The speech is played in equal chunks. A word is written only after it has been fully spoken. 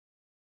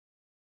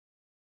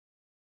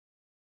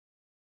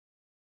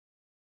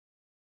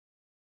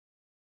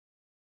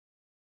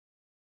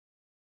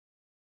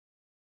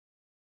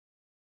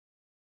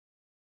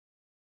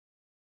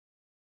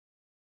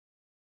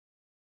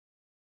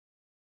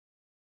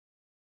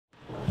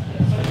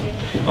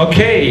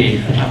Okay,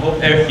 I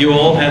hope you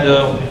all had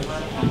a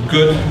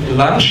good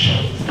lunch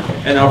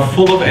and are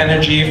full of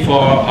energy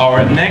for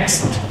our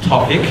next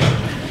topic,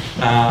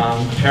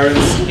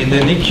 parents in the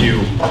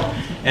NICU.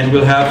 And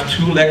we'll have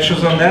 2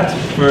 lectures on that.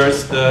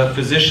 First the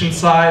physician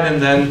side,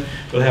 and then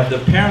we'll have the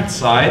parent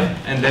side,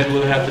 and then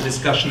we'll have the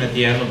discussion at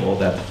the end of all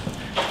that.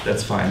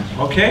 That's fine.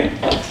 Okay?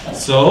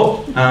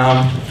 So,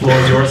 floor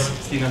is yours.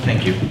 Stina,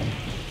 thank you.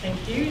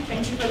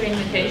 Thank you for the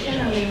invitation.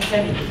 And the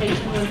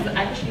invitation was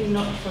actually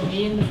not for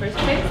me in the first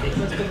place. It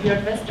was for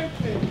Björn Wester,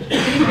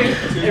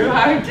 who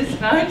arrived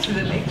just now to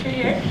the lecture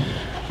here.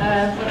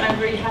 But I'm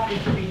very happy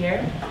to be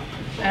here.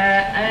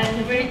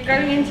 And we're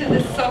going into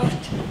the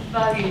soft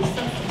values,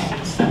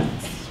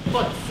 soft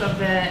spots of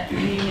the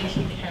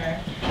neonatal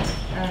care.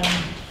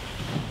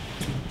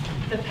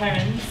 The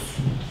parents,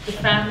 the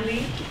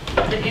family,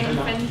 the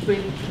infant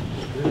with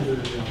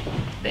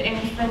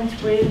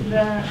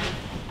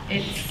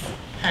its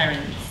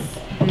parents.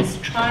 This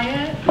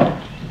triad.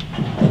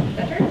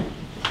 Better?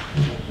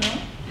 No?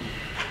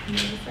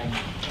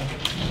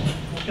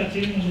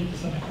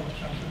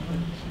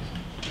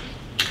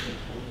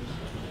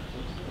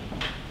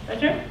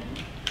 Better?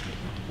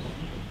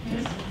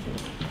 Yes.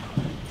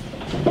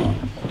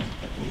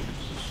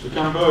 Du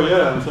kan börja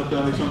den så att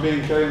den liksom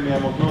vinklar in mer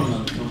mot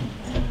munnen.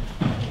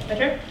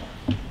 Better?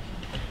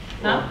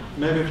 No?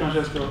 Maybe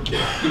Francesco.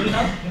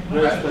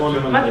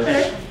 No? Much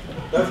better?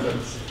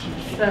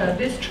 So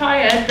this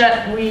triad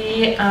that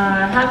we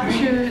have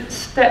to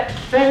step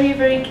very,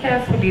 very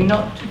carefully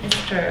not to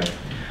disturb.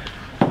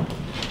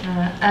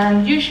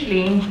 And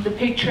usually the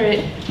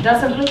picture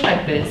doesn't look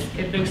like this,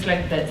 it looks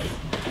like this.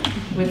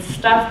 With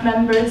staff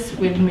members,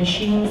 with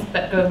machines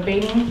that go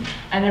bing,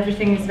 and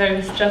everything is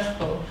very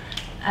stressful.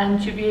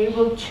 And to be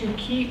able to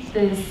keep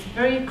this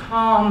very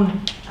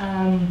calm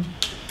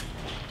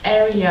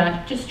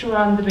area just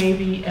around the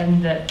baby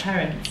and the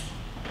parents.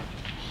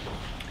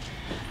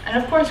 And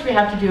of course we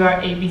have to do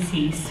our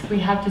ABCs. We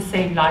have to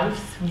save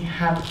lives. We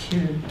have to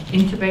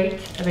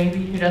intubate a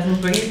baby who doesn't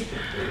breathe.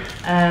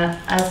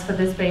 As for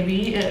this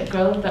baby, a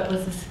girl that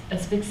was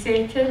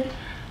asphyxiated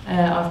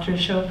after a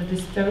shoulder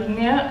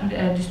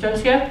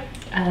dystocia,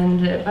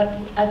 and but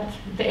at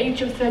the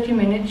age of 30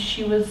 minutes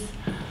she was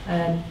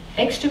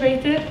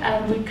extubated,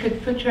 and we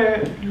could put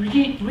her,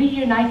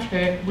 reunite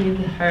her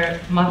with her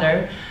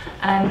mother.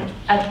 And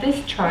at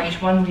discharge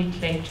 1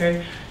 week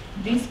later,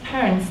 these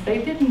parents, they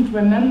didn't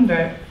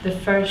remember the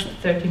first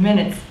 30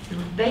 minutes.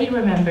 They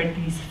remembered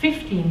these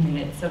 15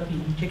 minutes of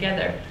being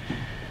together.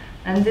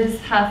 And this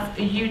has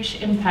a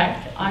huge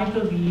impact, I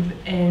believe,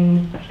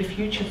 in the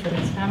future for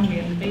this family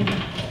and the baby.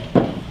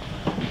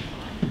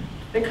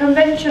 The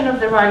Convention of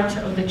the Right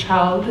of the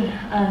Child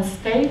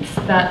states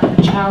that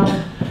the child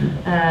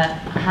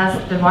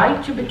has the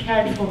right to be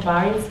cared for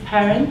by his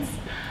parents,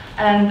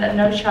 and that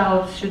no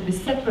child should be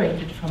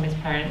separated from his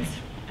parents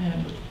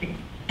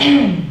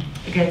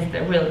against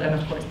their will, and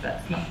of course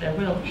that's not their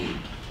will.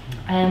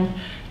 And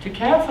to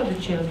care for the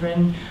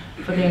children,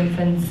 for the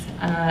infants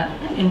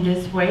in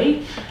this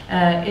way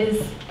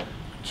is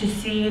to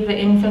see the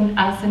infant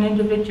as an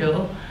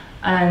individual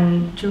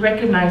and to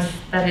recognize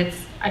that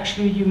it's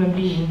actually a human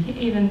being,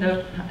 even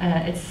though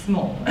it's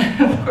small,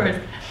 of course.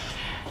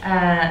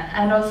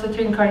 And also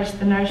to encourage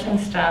the nursing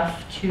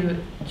staff to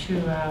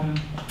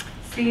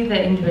see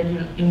the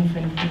individual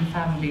infant and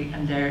family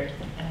and their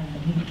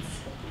needs.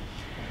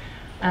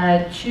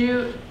 I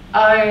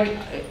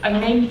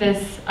named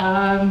this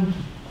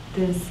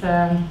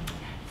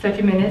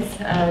 30 minutes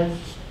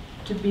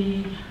to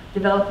be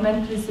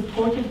developmentally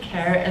supportive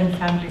care and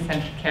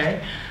family-centered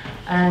care,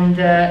 and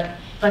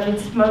but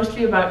it's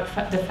mostly about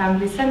the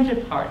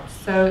family-centered part.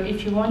 So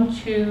if you want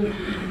to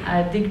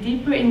dig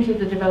deeper into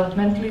the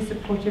developmentally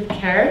supportive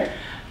care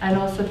and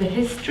also the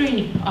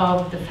history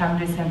of the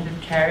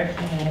family-centered care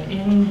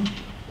in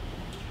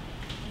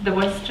the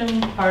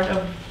western part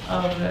of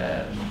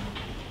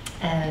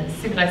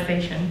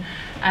civilization,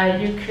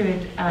 you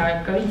could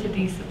go into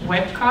these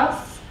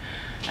webcasts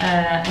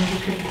and you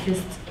could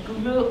just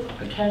Google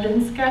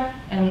Karolinska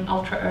and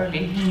Ultra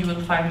Early and you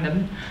will find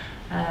them.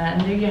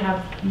 And there you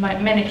have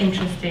many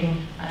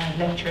interesting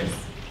lectures.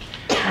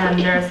 And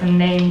there are some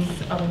names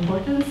of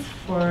importance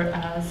for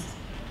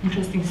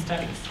interesting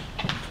studies.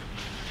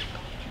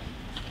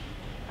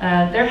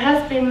 There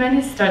has been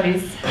many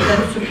studies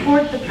that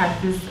support the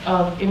practice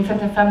of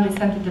infant and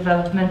family-centered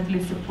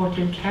developmentally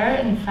supported care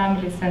and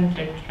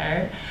family-centered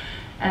care.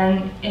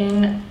 And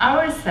in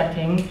our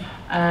setting,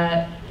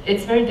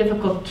 it's very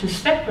difficult to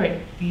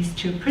separate these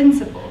two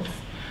principles.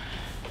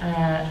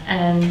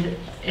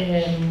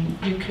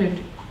 You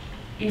could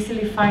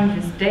easily find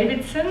this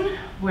Davidson,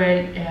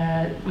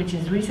 which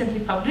is recently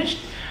published,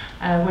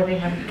 where they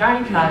have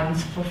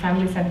guidelines for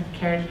family-centered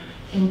care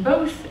in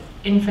both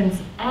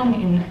infants and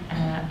in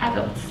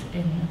adults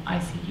in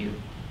ICU.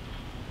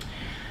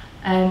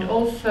 And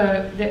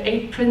also the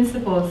 8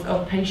 principles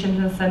of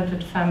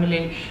patient-centered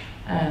family,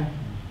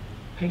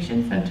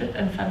 patient-centered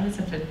and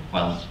family-centered,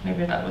 well,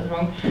 maybe that was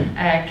wrong,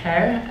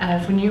 care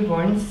for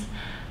newborns,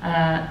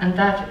 And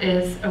that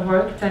is a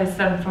work that is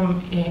done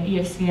from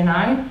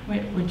EFCNI,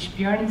 which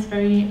Björn is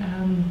very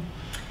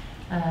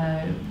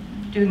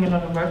doing a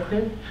lot of work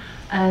with.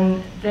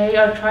 And they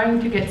are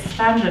trying to get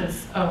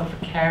standards of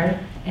care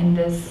in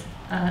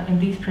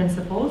these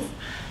principles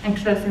and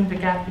closing the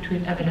gap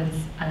between evidence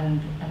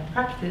and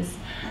practice.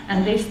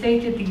 And they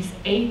stated these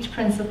 8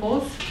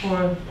 principles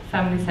for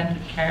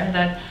family-centered care: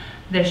 that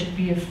there should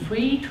be a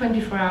free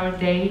 24-hour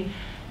day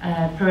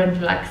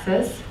parental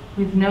access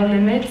with no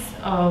limits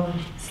of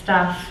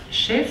staff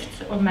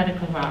shifts or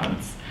medical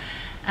rounds,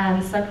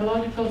 and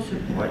psychological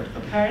support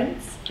for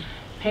parents,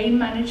 pain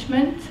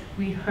management.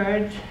 We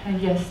heard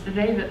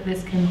yesterday that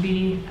this can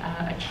be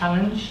a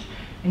challenge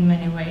in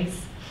many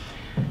ways,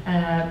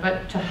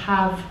 but to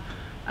have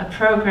a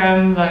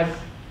program like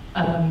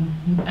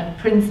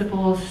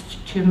principles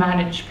to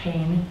manage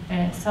pain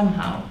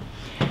somehow,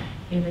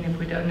 even if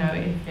we don't know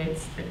if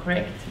it's the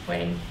correct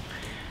way.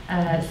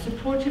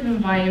 Supportive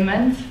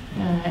environment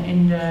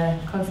in the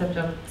concept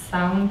of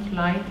sound,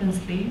 light and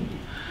sleep.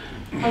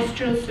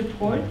 Postural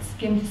support,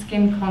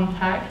 skin-to-skin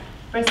contact,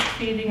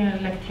 breastfeeding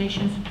and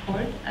lactation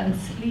support, and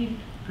sleep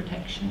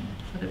protection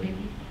for the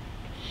baby.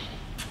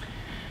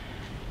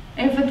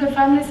 Infant and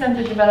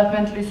family-centered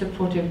developmentally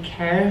supportive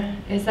care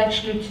is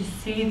actually to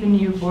see the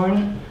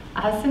newborn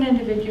as an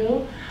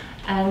individual,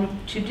 and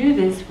to do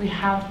this we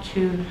have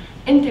to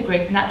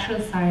integrate natural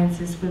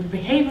sciences with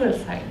behavioral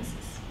sciences.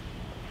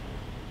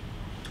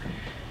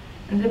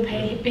 And the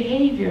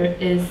behavior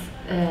is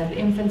the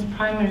infant's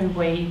primary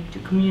way to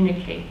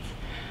communicate,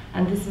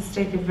 and this is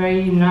stated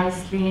very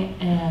nicely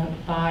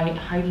by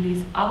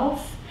Heidlis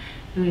Als,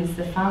 who is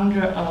the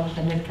founder of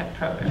the Meetup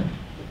program.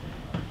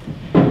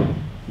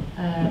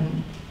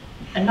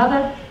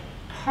 Another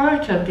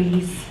part of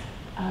these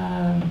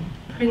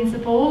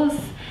principles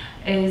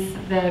is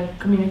the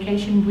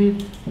communication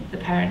with the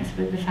parents,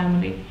 with the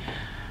family.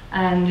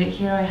 And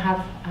here I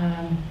have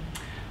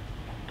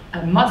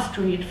a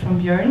must-read from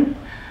Björn,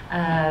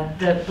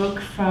 the book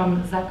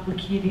from Zach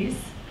Boukidis,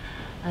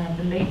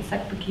 the late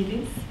Zach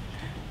Boukidis,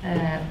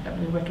 that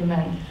we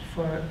recommend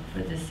for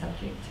this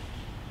subject.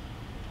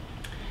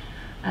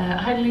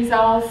 Heidlis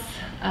Als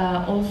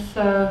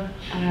also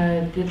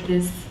did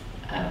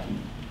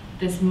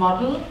this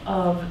model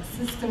of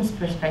systems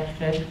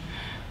perspective,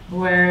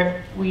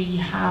 where we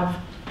have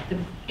the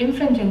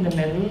infant in the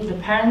middle, the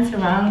parents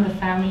around, the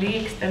family,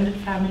 extended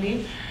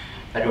family,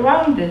 but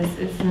around this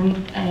is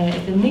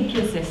the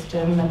NICU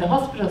system and the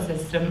hospital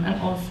system,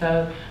 and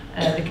also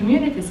the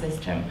community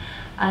system.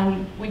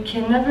 And we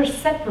can never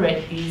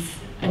separate these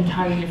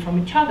entirely from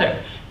each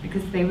other,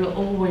 because they will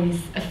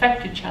always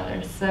affect each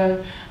other.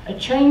 So a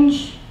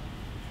change,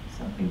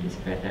 something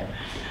disappeared there,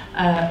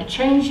 a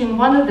change in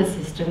one of the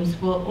systems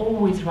will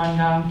always run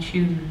down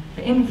to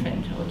the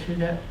infant or to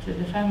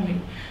the family.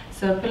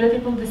 So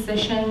political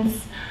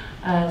decisions,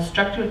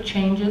 structural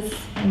changes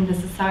in the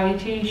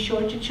society,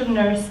 shortage of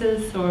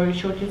nurses or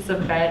shortage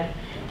of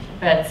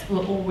beds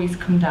will always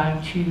come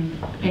down to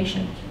the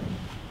patient.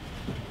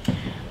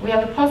 We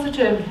have a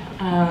positive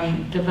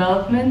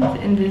development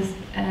in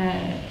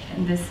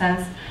this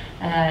sense.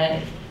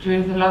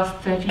 During the last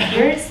 30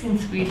 years in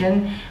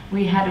Sweden,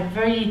 we had a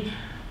very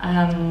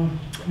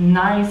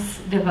nice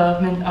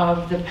development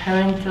of the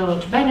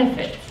parental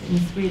benefit in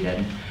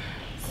Sweden.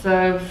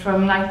 So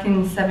from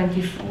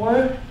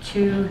 1974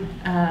 to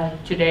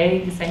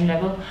today, the same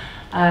level,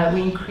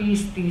 we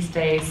increased these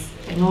days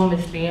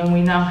enormously, and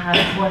we now have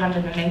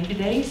 480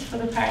 days for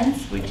the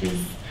parents, which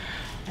is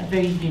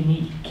very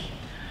unique.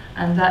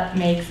 And that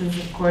makes us,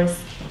 of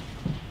course,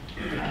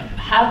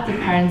 have the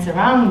parents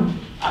around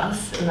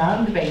us,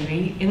 around the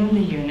baby, in the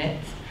unit,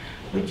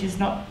 which is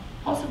not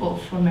possible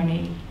for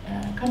many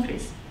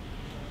countries.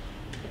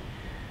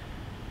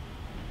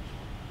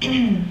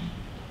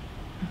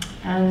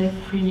 And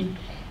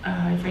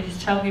if I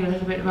just tell you a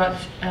little bit about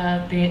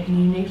the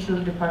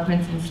neonatal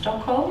departments in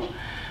Stockholm.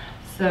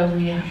 So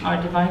we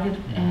are divided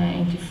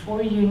into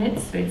 4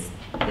 units. So it's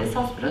this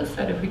hospital,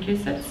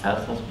 Södersjukhuset,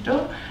 South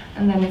Hospital,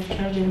 and then it's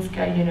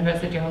Karolinska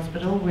University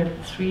Hospital with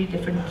 3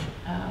 different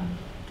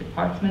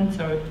departments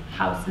or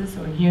houses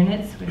or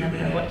units, we never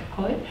know what to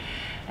call it,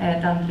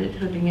 Danderyd,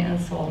 Huddinge and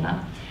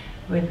Solna,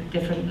 with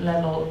different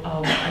level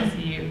of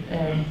ICU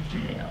and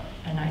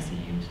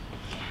ICUs.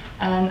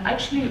 And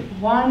actually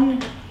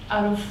 1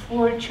 out of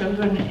 4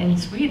 children in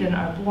Sweden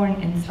are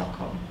born in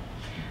Stockholm.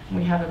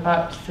 We have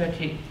about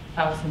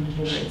 30,000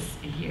 deliveries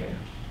a year.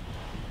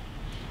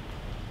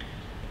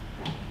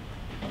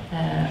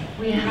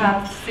 We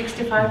have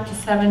 65 to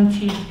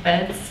 70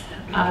 beds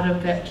out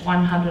of the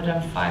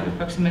 105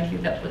 approximately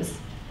that was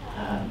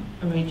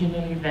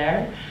originally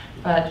there,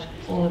 but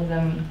all of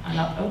them are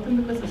not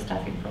open because of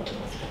staffing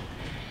problems.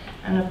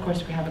 And of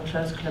course we have a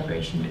close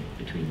collaboration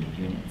between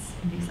the units.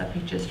 And these are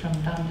pictures from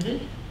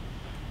Danderyd.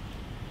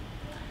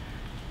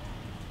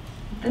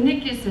 The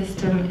NICU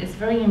system is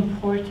very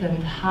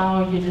important,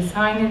 how you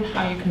design it,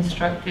 how you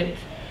construct it,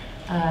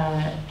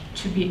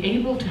 to be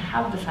able to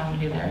have the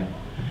family there.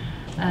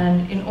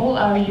 And in all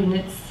our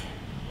units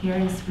here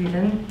in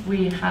Sweden,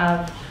 we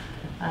have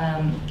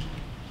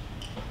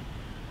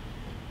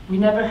we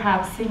never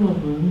have single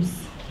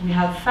rooms. We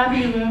have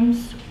family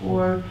rooms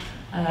or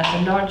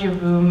a larger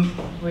room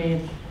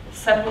with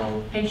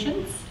several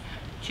patients,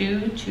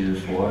 2 to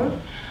 4,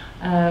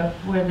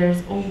 where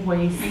there's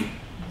always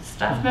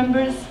staff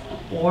members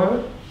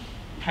or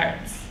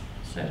parents.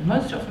 So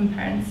most often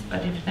parents,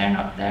 but if they're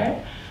not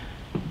there,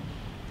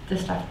 the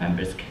staff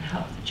members can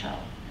help the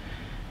child.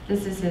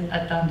 This is it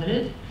at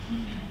Danderyd,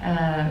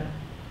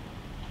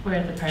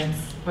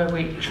 where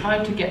we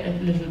try to get a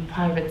little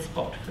private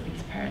spot for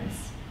these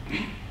parents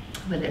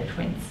with their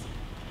twins.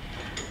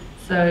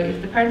 So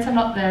if the parents are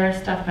not there,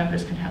 staff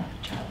members can help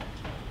the child,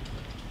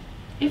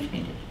 if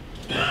needed.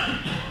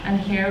 And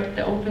here,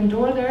 the open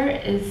door there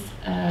is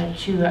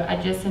to an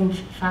adjacent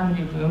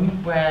family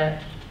room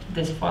where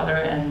this father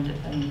and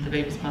the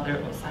baby's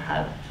mother also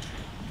have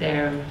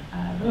their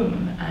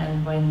room.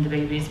 And when the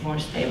baby is more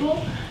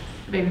stable,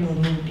 the baby will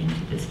move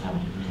into this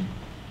family room.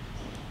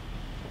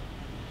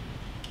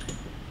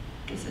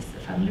 This is the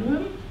family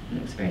room. It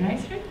looks very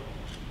nice here.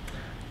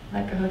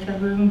 Like a hotel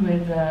room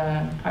with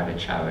a private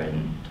shower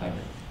and toilet.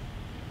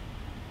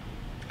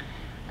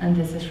 And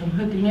this is from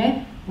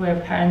Huddinge, where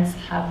parents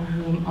have a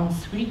room en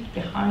suite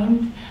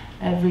behind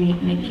every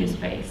NICU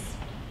space.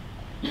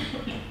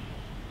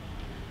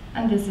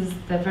 And this is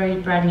the very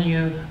brand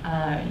new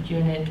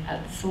unit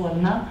at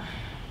Solna,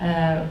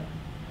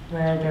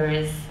 where there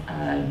is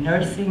a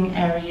nursing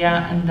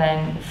area and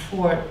then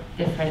 4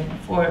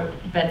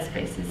 bed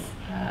spaces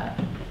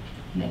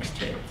next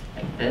to it,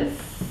 like this,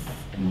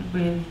 and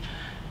with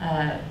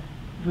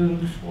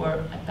room for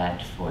a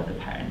bed for the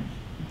parent.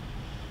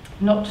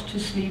 Not to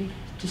sleep,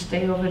 to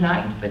stay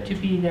overnight, but to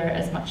be there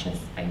as much as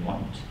they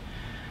want.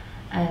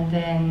 And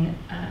then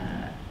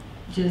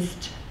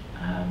just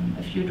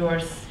a few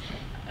doors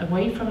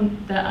away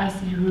from the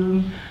ICU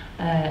room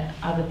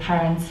are the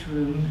parents'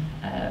 room,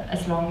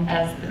 as long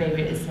as the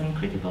baby is in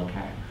critical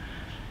care.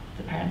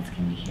 The parents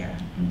can be here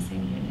in the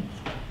same unit.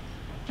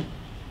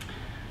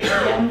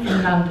 Again,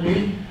 from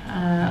Danderyd,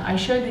 I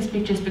show these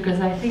pictures because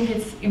I think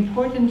it's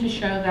important to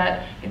show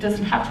that it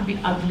doesn't have to be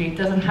ugly, it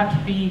doesn't have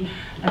to be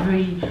a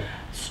very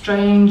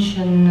strange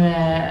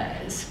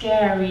and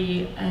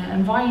scary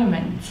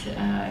environment.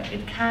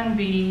 It can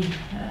be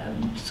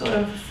sort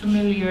of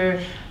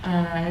familiar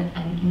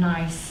and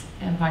nice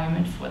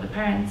environment for the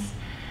parents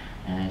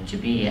to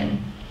be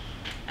in.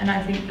 And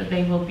I think that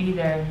they will be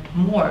there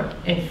more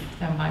if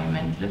the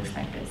environment looks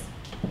like this.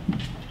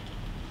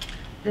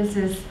 This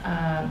is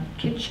a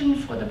kitchen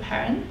for the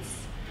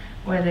parents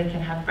where they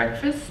can have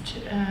breakfast,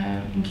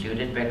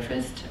 included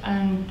breakfast,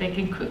 and they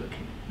can cook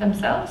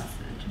themselves,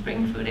 to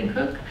bring food and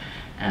cook.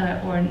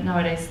 Or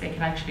nowadays they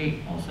can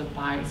actually also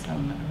buy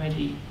some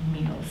ready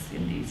meals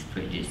in these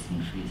fridges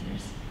and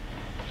freezers.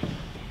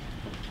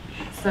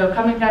 So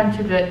coming down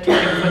to the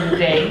topic for the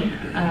day,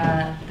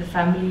 the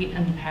family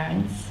and the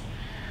parents.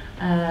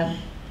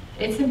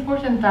 It's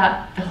important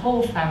that the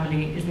whole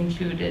family is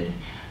included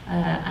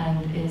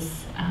and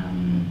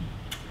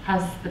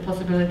has the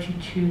possibility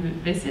to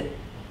visit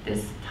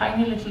this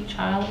tiny little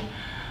child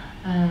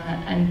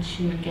and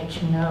to get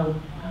to know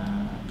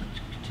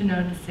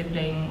the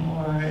sibling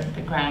or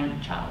the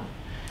grandchild.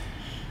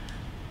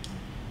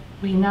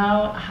 We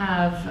now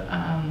have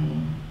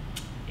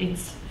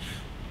its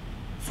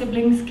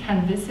siblings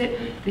can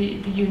visit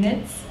the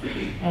units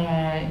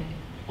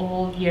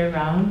all year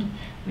round.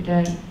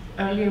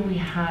 Earlier we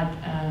had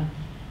a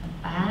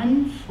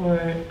ban for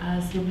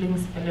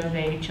siblings below the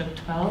age of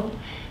 12,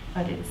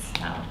 but it's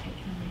now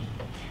taken away.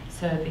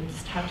 So they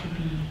just have to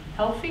be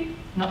healthy,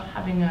 not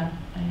having a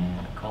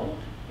cold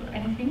or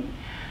anything,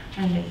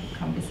 and they can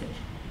come visit.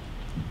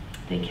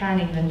 They can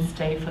even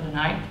stay for the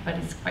night, but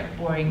it's quite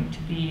boring to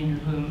be in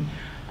a room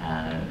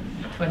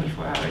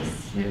 24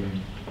 hours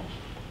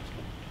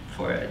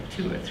for a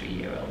 2 or 3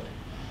 year old.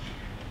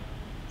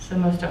 So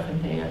most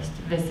often they just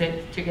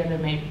visit together,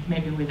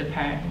 maybe with a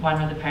parent,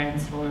 one of the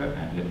parents or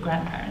a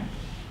grandparent.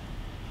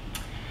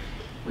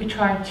 We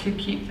try to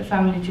keep the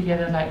family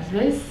together like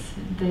this.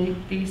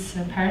 These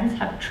parents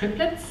have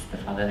triplets. The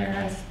father there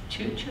has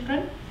 2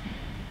 children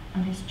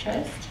on his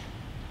chest.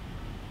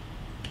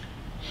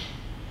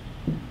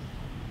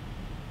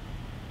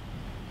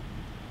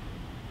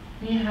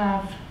 We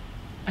have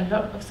a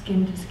lot of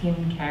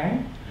skin-to-skin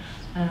care,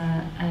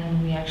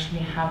 and we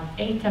actually have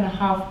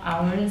 8.5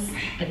 hours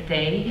a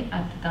day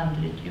at the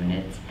Danderyd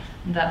unit.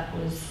 That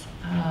was,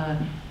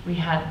 we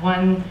had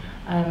one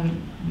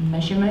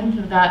measurement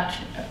of that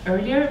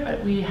earlier,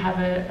 but we have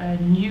a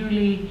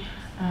new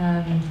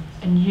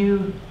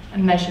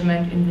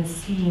measurement in the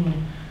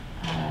scene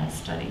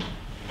study.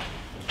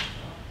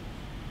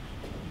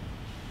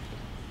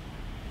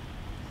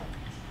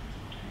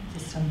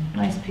 Just some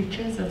nice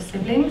pictures of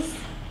siblings.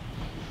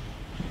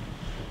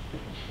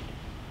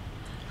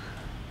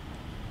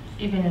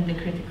 Even in the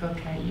critical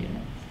care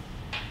unit.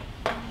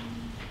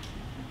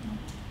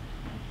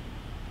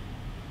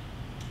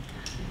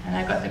 And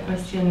I got the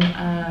question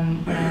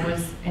when I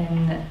was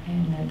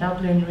in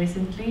Dublin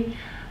recently,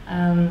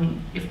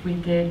 if we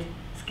did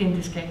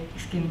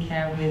skin-to-skin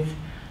care with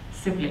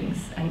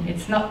siblings. And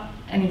it's not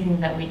anything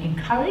that we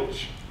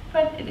encourage,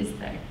 but it is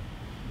there.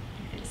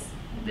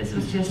 This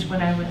was just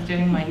when I was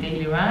doing my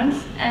daily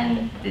rounds,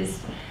 and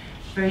this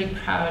very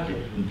proud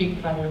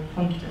big brother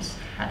Pontus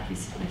had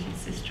his little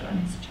sister on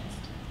his chest.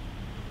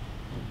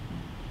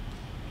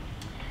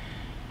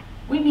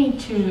 We need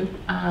to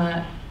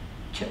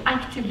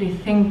actively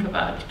think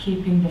about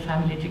keeping the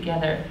family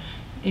together.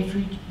 If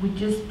we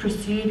just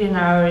proceed in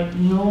our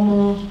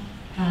normal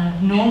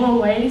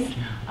ways,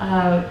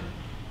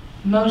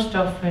 most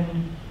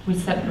often we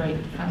separate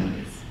the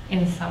families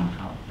in some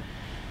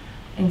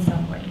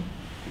way.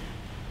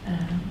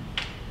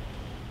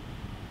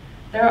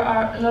 There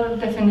are a lot of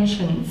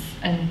definitions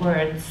and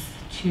words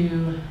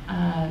to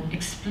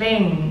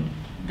explain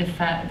the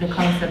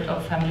concept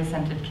of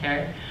family-centered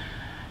care.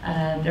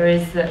 There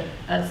is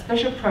a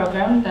special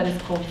program that is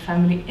called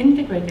Family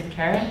Integrated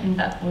Care, and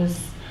that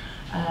was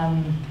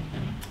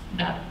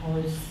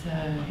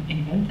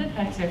invented,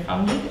 actually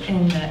founded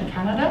in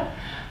Canada,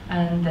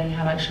 and they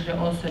have actually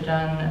also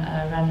done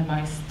a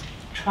randomized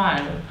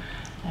trial.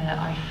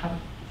 I have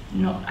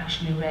not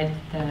actually read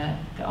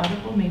the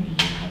article, maybe you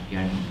have,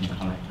 Björn, you can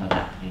comment on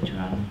that later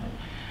on. But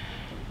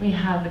we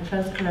have the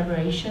close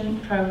collaboration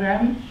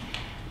program,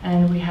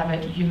 and we have a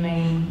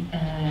humane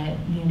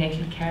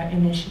neonatal care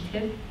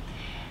initiative.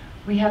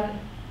 We have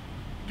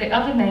the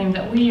other name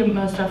that we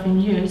most often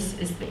use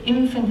is the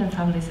infant and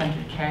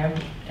family-centered care,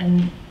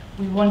 and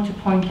we want to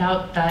point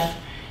out that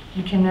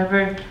you can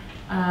never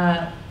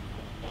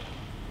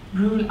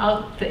rule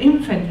out the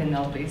infant in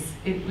all this.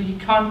 You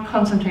can't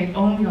concentrate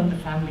only on the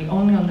family,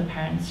 only on the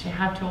parents. You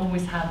have to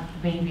always have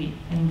the baby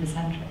in the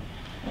center.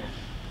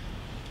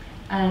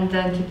 And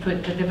then to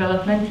put the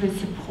developmentally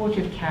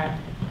supportive care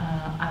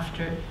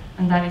after,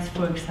 and that is,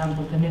 for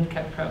example, the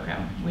Meetup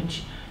program,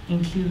 which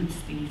includes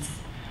these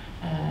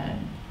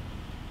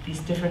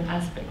different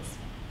aspects.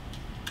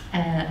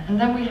 And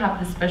then we have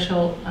the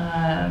special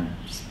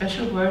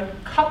word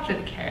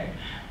couplet care,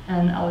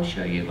 and I'll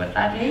show you what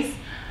that is.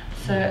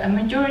 So a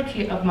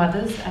majority of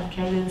mothers at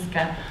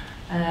Karolinska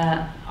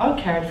are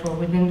cared for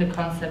within the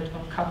concept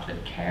of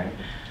couplet care.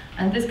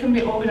 And this can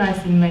be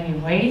organized in many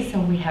ways,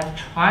 and we have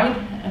tried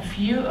a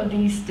few of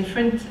these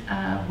different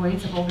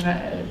ways of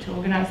to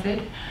organize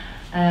it.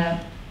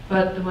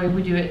 But the way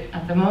we do it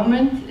at the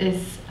moment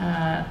is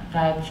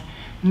that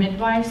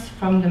midwives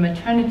from the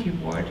maternity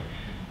ward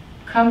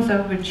comes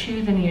over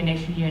to the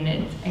neonatal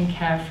unit and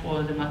care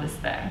for the mothers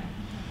there.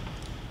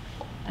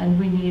 And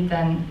we need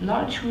then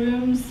large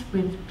rooms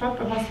with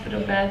proper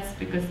hospital beds,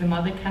 because the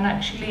mother can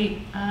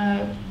actually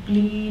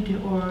bleed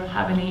or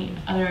have any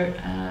other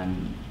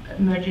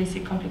emergency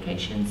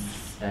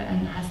complications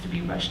and has to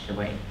be rushed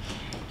away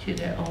to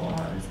the OR or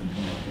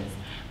something like this.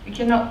 We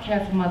cannot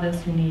care for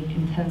mothers who need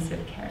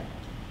intensive care.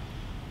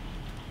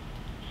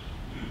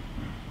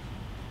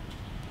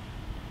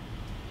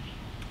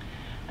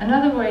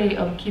 Another way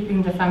of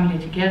keeping the family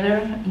together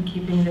and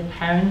keeping the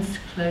parents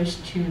close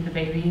to the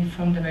baby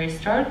from the very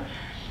start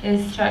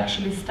is to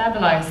actually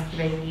stabilize the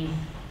baby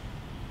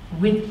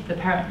with the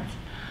parent.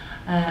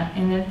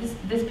 In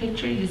this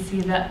picture you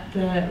see that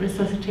the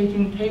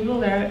resuscitating table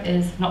there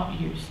is not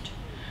used.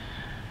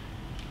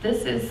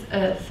 This is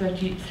a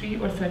 33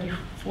 or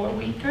 34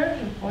 weeker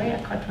boy,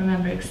 I can't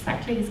remember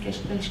exactly his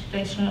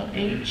gestational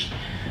age,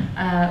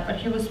 but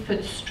he was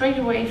put straight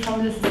away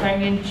from the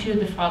cesarean to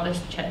the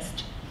father's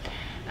chest.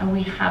 And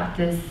we have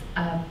this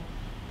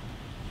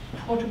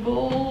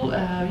portable,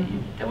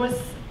 there was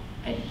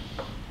an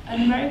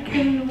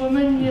American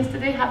woman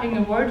yesterday having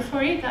a word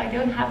for it. I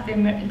don't have the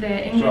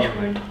English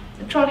word.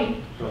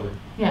 Trolley.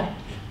 Yeah,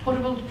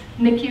 portable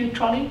NICU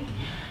trolley.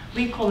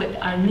 We call it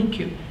our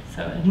NICU.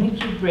 So a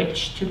NICU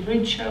bridge, to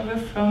bridge over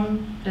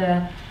from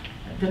the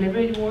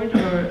delivery ward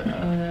or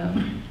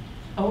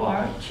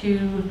OR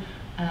to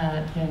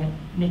the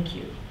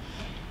NICU,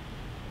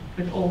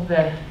 with all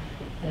the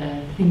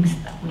things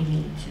that we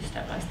need to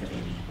stabilize the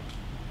baby.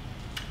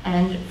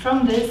 And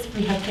from this,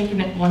 we have taken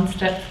it one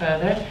step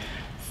further.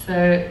 So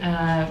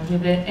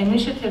with the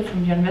initiative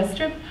from Björn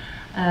Westrup,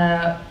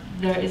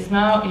 there is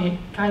now a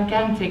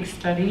gigantic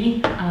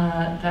study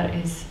that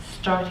is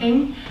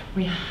starting.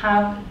 We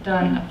have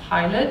done a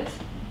pilot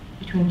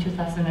between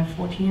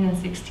 2014 and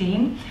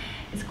 16.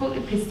 It's called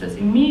EPISTOS,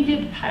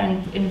 Immediate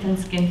Parent-Infant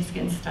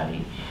Skin-to-Skin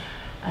Study.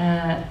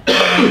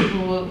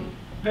 We will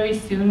very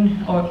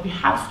soon, or we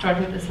have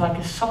started as like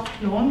a soft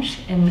launch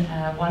in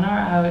one of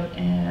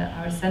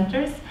our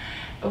centers.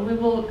 But we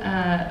will,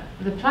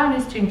 the plan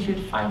is to include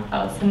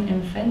 5,000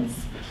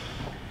 infants.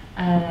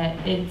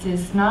 It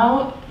is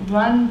now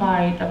run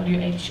by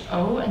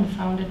WHO and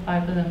founded by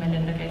Bill and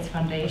Melinda Gates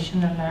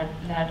Foundation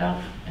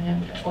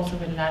and also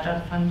with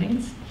Lärdal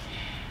fundings.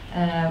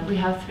 We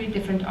have 3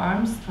 different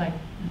arms, like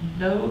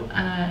low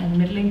and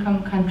middle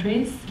income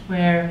countries,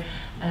 where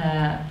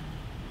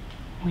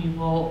we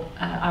will,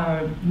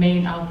 our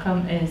main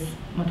outcome is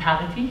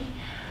mortality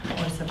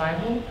or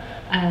survival,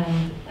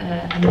 and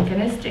a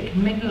mechanistic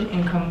middle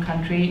income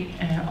country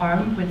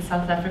arm with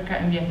South Africa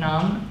and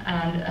Vietnam,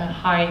 and a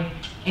high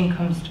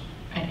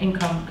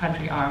income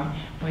country arm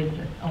with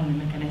only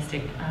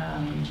mechanistic,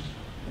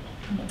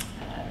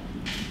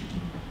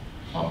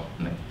 well,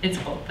 it's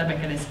called the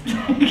mechanism.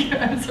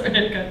 I'm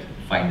sorry, I can't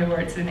find the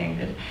words in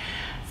English.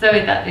 So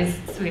that is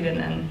Sweden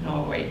and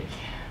Norway.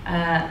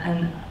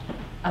 And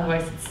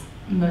otherwise it's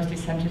mostly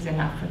centers in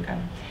Africa.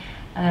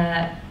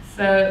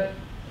 So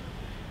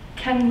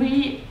can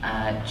we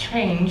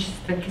change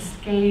the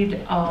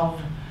cascade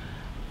of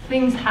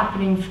things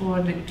happening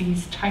for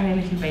these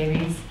tiny little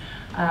babies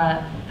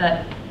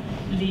that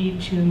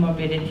lead to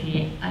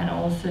morbidity and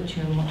also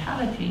to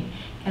mortality?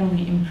 Can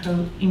we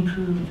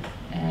improve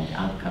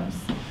outcomes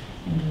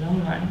in the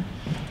long run?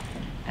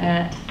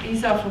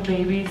 These are for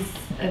babies,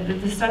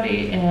 the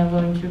study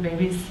will include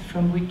babies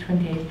from week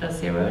 28 plus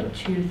 0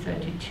 to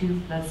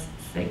 32 plus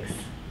 6.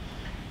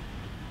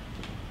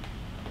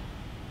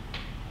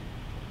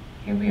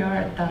 Here we are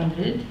at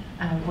Danderyd,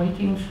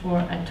 waiting for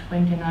a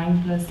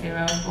 29 plus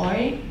 0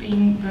 boy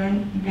being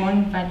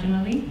born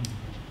vaginally.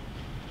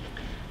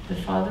 The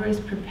father is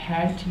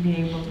prepared to be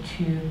able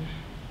to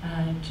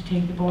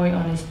take the boy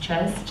on his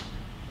chest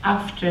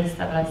after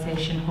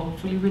stabilization,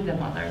 hopefully with the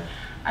mother.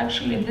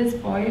 Actually, this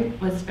boy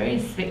was very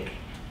sick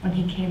when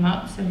he came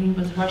out, so he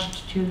was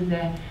rushed to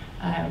the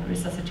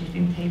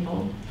resuscitating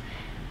table.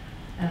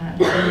 So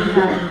we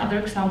have other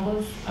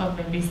examples of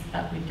babies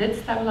that we did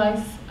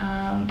stabilize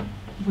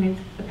with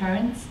the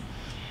parents.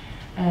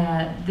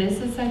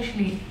 This is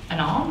actually an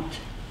aunt,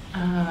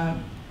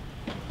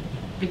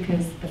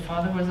 because the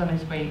father was on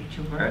his way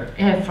to work,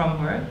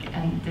 from work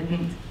and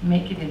didn't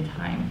make it in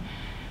time,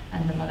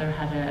 and the mother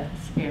had a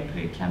severe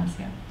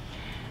preeclampsia.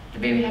 The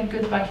baby had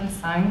good vital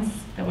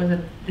signs. There was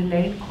a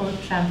delayed cord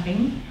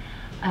clamping,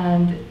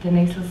 and the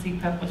nasal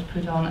CPAP was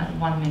put on at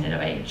 1 minute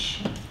of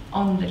age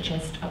on the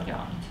chest of the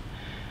aunt.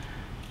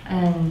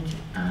 And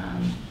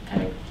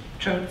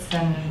electrodes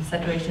and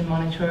saturation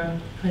monitor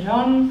put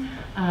on.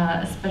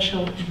 A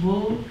special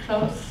wool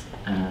cloth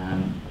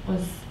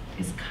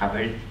is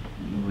covered.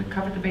 We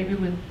covered the baby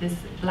with this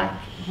black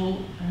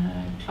wool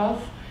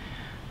cloth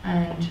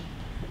and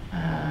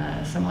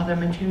some other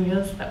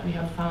materials that we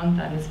have found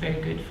that is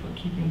very good for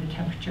keeping the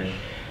temperature.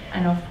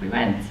 And off we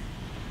went.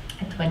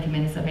 At 20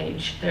 minutes of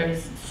age, there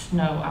is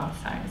snow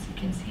outside, as you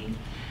can see.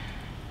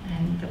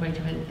 And the weight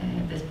of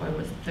this boy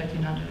was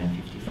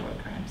 1,354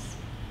 grams.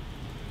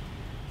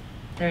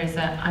 There is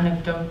an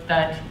anecdote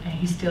that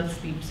he still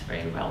sleeps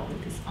very well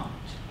with his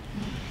aunt.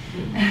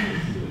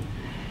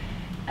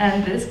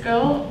 And this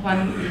girl,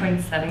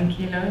 1.7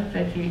 kilo,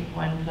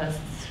 31 plus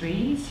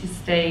 3, she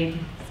stayed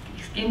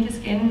skin to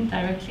skin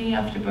directly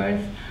after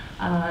birth,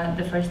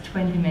 the first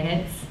 20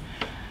 minutes.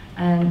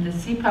 And the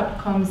CPAP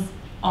comes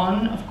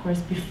on, of course,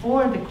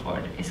 before the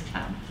cord is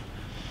clamped.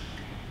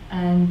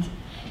 And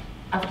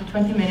after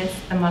 20 minutes,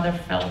 the mother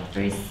felt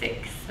very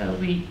sick, so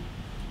we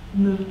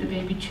moved the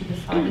baby to the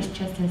father's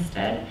chest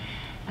instead.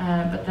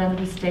 But then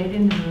we stayed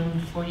in the room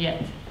for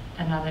yet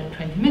another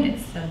 20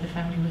 minutes. So the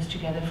family was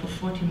together for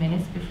 40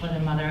 minutes before the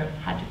mother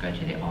had to go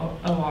to the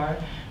OR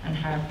and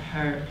have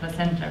her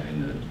placenta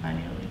removed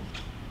manually.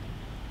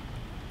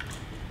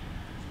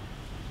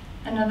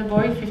 Another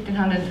boy,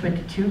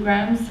 1,522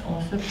 grams,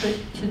 also put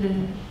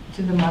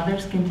to the mother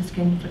skin to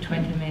skin for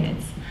 20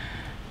 minutes.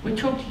 We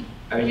talked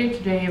earlier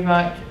today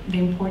about the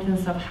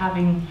importance of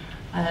having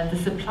the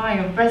supply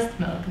of breast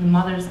milk, the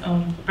mother's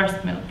own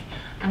breast milk.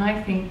 And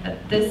I think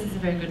that this is a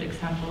very good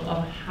example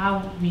of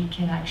how we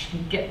can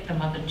actually get the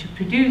mother to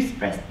produce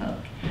breast milk.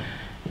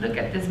 Look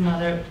at this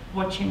mother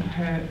watching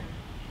her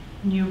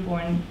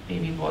newborn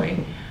baby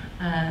boy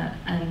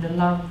and the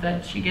love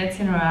that she gets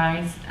in her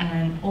eyes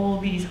and all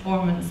these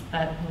hormones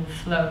that will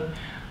flow.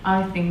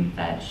 I think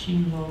that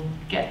she will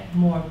get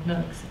more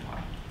milk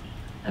supply,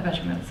 a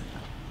better milk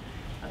supply.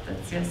 But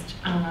that's just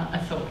a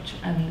thought,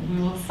 and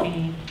we will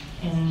see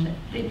in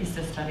the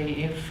EPISTA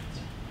study if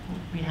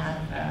we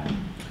have,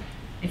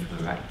 if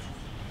we're right.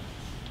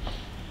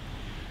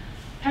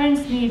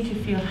 Parents need to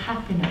feel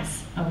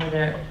happiness over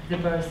the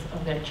birth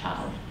of their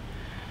child.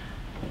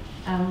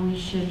 And we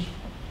should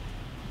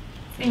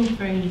think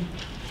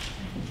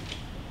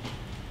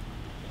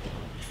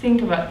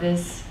about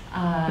this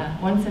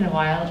once in a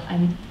while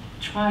and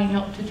try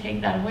not to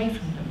take that away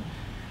from them.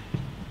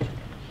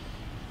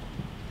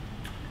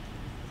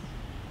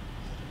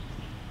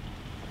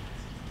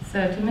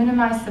 So to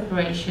minimize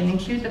separation,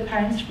 include the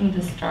parents from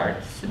the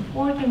start,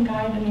 support and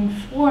guide and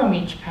inform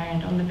each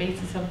parent on the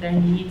basis of their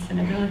needs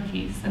and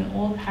abilities. And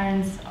all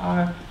parents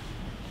are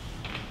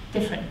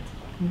different,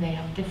 and they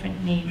have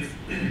different needs,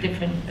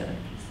 different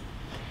abilities.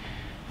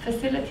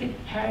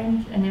 Facilitate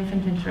parent and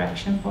infant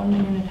interaction,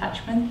 bonding and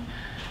attachment,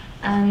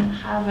 and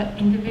have an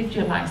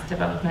individualized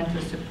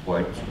developmental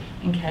support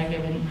in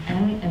caregiving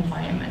and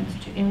environment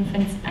to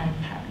infants and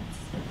parents.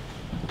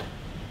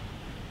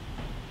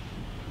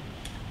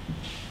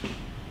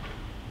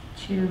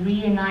 To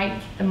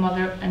reunite the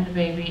mother and the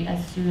baby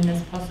as soon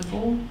as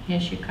possible. Here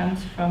she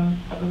comes from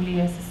probably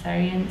a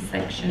cesarean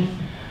section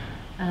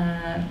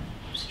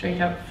straight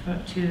up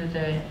to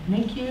the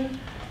NICU.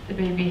 The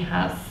baby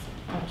has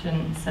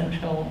gotten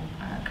central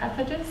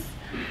catheters,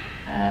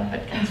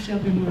 but can still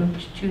be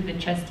moved to the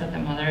chest of the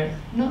mother,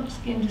 not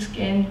skin to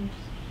skin,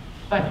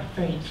 but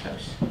very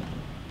close.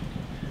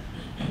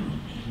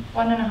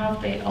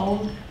 1.5 day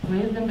old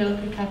with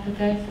umbilical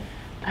catheter,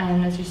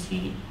 and as you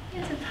see,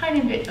 there's a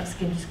tiny bit of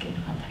skin-to-skin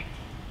contact.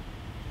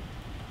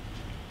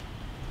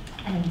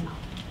 And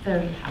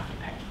very happy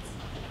parents.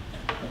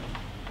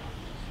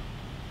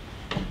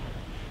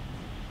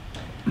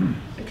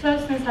 The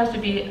closeness has to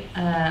be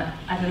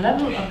at a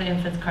level of the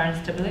infant's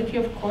current stability,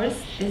 of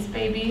course. This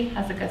baby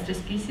has a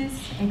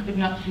gastroschisis and could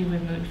not be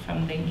removed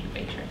from the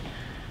incubator.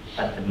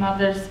 But the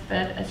mother's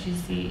bed, as you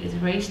see, is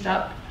raised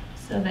up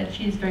so that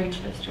she is very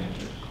close to her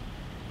baby.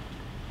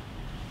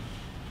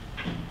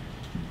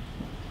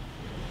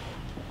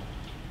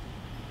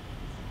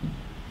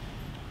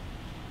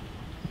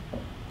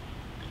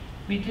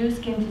 We do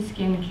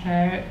skin-to-skin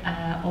care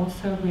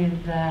also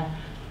with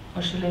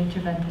oscillator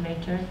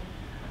ventilator.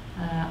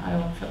 I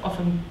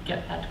often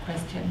get that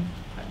question,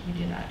 but we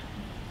do that.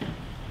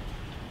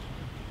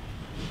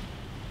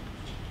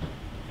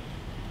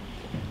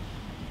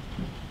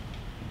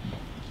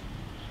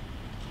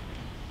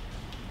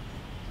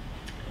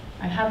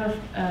 I have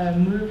a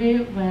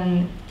movie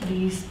when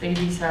these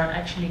babies are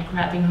actually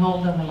grabbing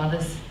hold of the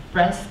mother's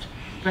breast,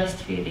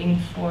 breastfeeding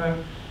for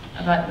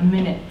about a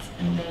minute,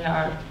 and they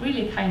are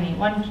really tiny,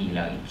 1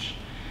 kilo each.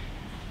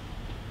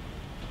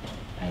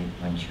 I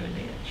won't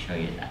show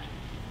you that.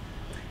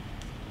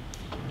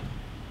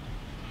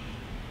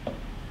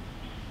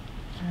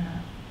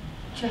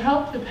 To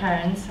help the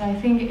parents, I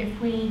think if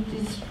we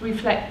just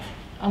reflect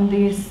on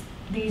these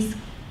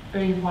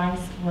very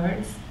wise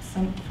words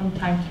from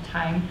time to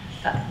time,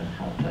 that will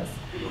help us.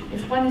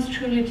 If one is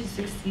truly to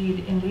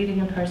succeed in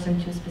leading a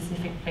person to a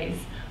specific place,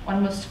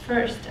 one must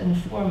first and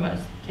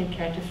foremost take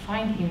care to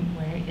find him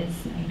where he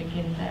is and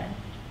begin there.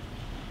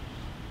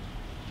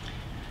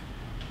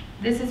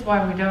 This is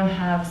why we don't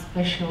have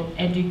special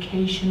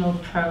educational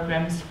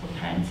programs for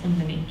parents in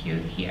the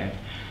NICU here.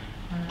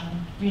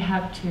 We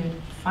have to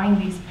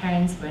find these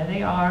parents where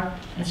they are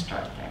and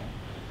start there.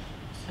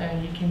 So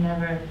you can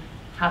never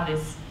have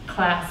this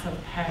class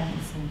of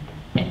parents and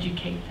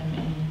educate them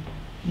in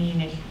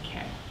neonatal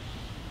care.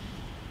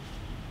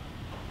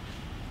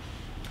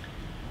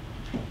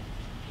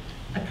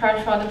 A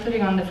proud father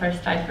putting on the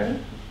first diaper.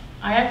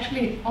 I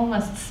actually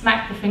almost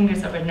smacked the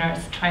fingers of a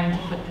nurse trying to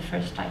put the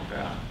first diaper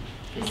on.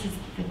 This is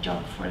the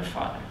job for a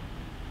father,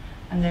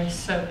 and they're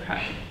so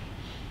proud.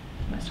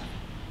 Most of them.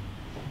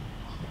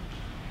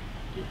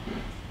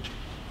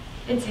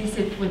 It's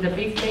easy with a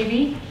big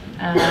baby.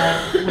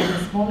 With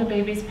the smaller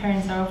babies,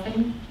 parents are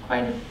often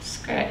quite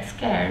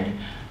scared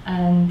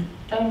and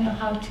don't know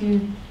how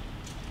to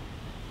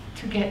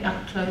get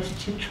up close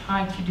to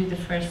try to do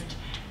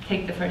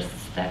take the first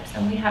steps.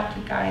 And we have to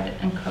guide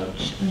and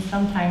coach, and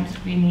sometimes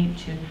we need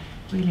to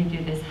really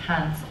do this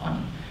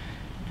hands-on.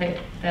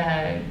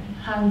 The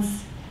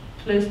hands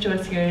close to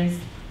us here is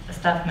a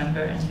staff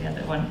member, and the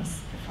other one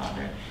is the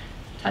father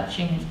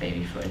touching his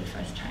baby for the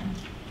first time.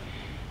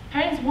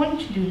 Parents want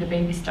to do the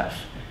baby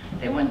stuff.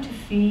 They want to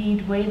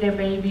feed, weigh their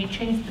baby,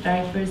 change the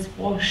diapers,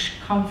 wash,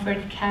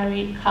 comfort,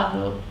 carry,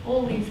 cuddle,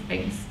 all these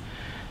things.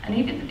 And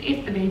even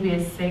if the baby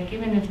is sick,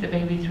 even if the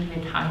baby is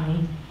really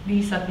tiny,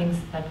 these are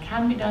things that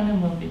can be done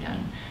and will be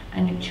done.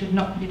 And it should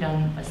not be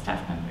done by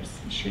staff members.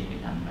 It should be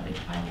done by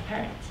the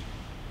parents.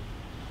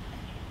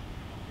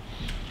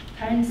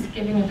 Parents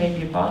giving a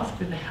baby a bath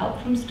with the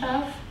help from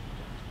staff,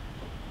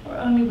 or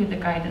only with the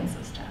guidance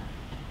of staff.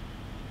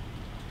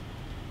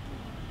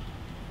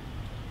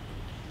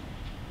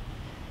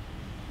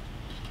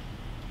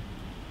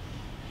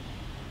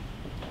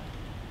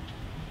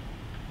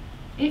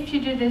 If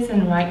you do this in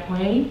the right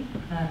way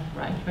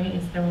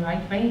is the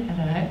right way? I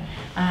don't know.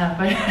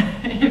 But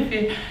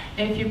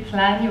if you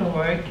plan your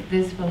work,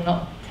 this will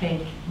not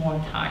take more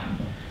time.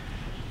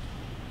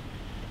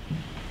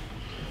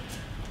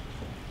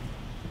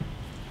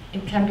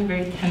 It can be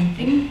very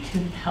tempting to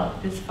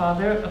help this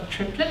father of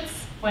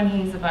triplets when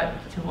he's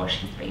about to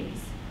wash his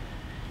babies.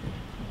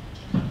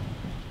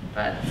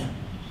 But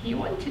he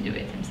wants to do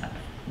it himself.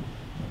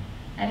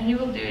 And he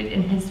will do it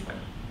in his way.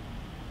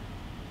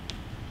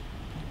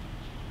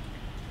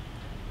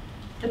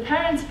 The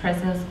parents'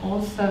 presence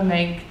also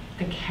make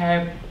the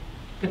care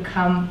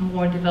become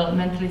more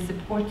developmentally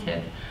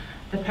supportive.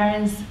 The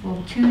parents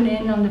will tune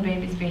in on the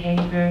baby's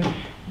behavior.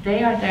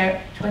 They are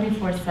there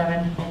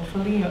 24/7,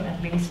 hopefully, or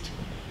at least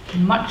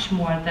much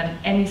more than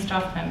any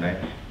staff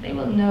member. They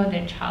will know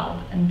their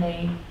child, and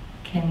they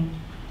can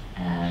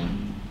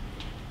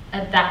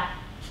adapt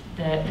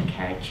the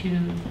care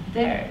to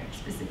their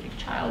specific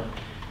child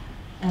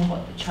and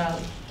what the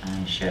child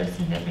shows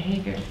in their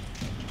behavior.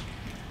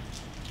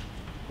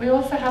 We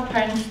also have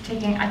parents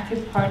taking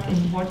active part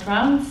in ward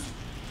rounds.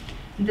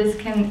 This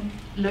can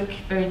look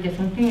very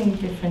differently in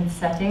different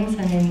settings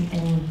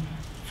and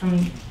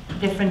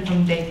different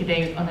from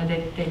day-to-day on a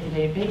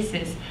day-to-day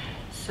basis.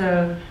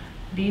 So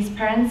these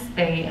parents,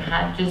 they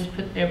had just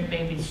put their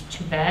babies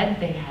to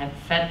bed, they had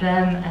fed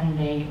them, and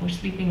they were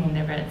sleeping in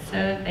their bed.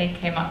 So they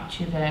came up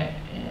to the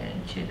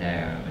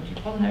what you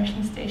call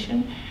nursing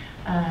station,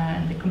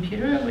 the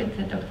computer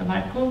with Dr.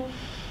 Marco.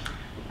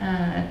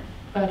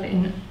 But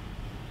in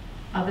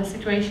other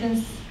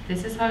situations,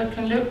 this is how it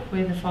can look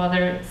with the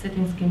father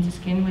sitting skin to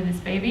skin with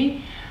his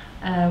baby.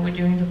 We're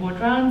doing the ward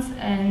rounds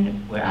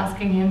and we're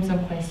asking him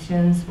some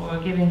questions or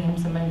giving him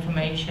some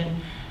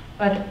information,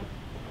 but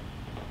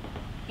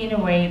in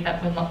a way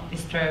that will not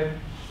disturb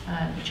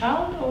the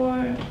child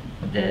or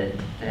the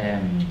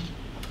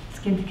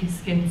skin to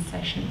skin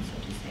session, so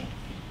to say.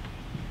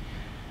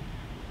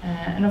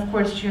 And of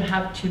course you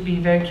have to be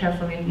very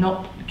careful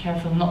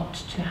not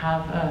to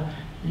have a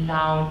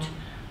loud,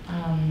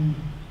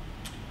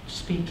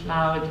 speak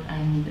loud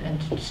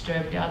and to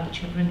disturb the other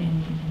children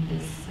in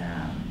this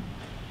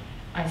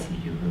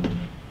ICU room.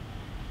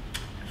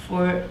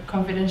 For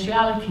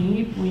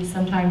confidentiality, we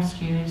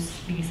sometimes use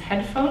these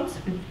headphones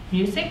with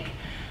music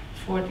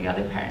for the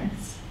other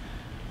parents.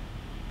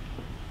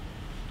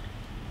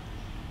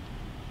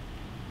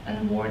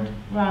 And ward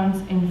rounds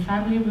in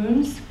family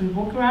rooms, we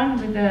walk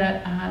around with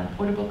a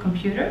portable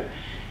computer,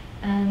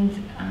 and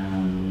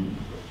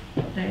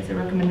there is a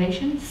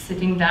recommendation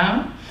sitting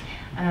down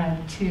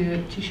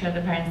to show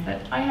the parents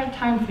that I have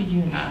time for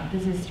you now.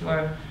 This is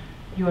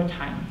your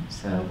time.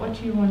 So what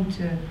do you want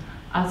to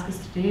ask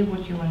us today?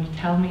 What do you want to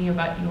tell me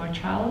about your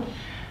child?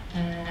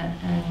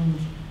 And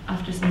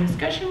after some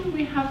discussion,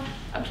 we have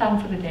a plan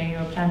for the day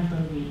or a plan for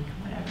a week,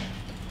 whatever.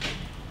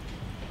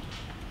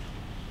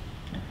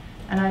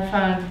 And I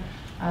found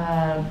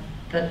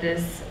that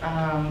this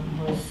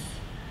was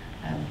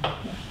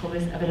called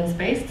this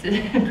evidence-based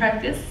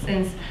practice,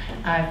 since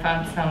I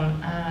found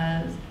some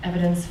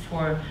evidence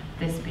for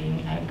this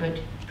being a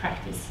good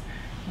practice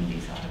in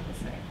these articles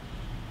there.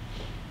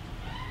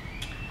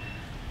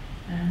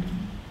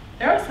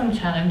 There are some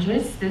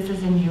challenges. This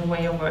is a new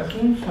way of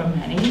working for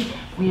many.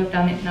 We have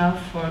done it now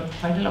for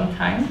quite a long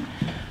time.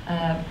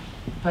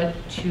 But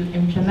to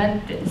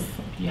implement this,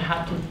 you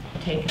have to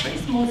take very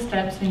small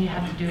steps and you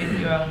have to do it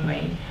your own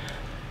way.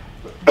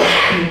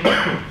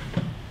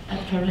 At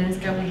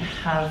Karolinska, we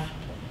have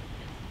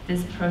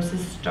this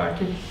process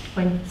started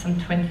some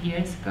 20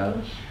 years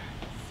ago,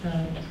 so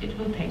it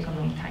will take a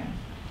long time.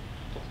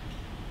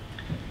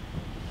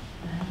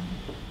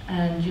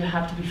 And you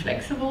have to be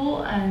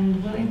flexible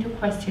and willing to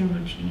question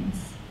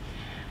routines.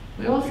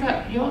 You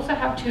also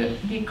have to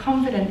be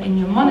confident in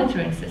your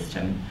monitoring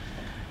system,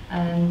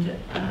 and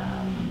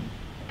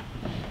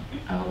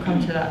I will come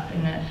to that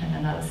in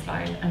another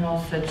slide. And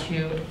also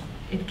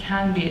it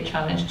can be a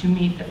challenge to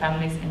meet the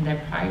families in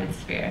their private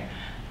sphere.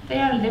 They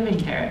are living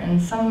there,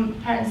 and some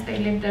parents, they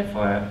live there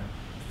for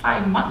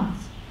 5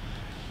 months.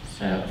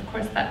 So of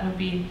course that would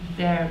be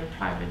their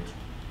private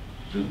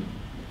room.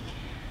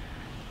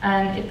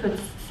 And it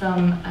puts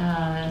some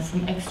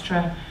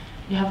extra,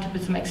 you have to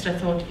put some extra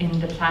thought in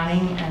the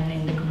planning and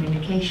in the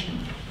communication.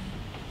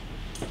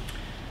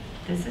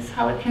 This is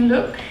how it can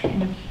look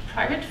in a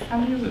private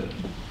family room.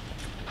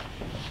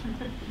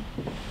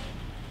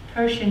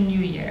 Persian New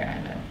Year, I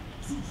learned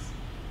this.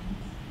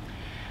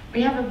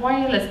 We have a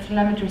wireless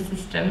telemetry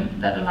system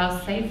that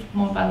allows safe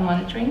mobile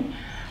monitoring.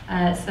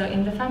 So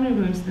in the family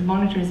rooms, the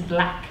monitor is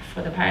black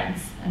for the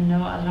parents, and no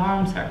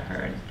alarms are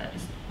heard that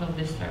will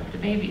disturb the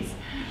babies.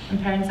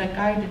 And parents are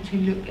guided to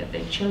look at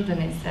their children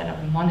instead of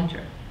a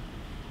monitor.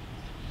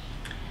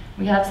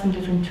 We have some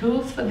different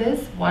tools for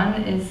this.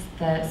 One is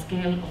the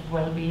scale of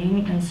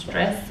well-being and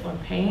stress or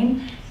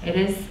pain. It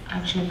is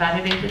actually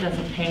validated as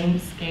a pain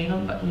scale,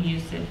 but we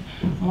use it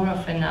more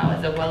often now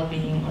as a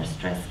well-being or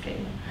stress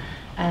scale.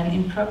 And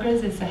in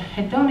progress, it's a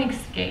hedonic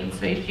scale.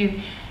 So if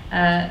you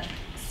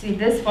see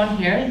this one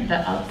here, the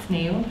ALPS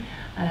Neo,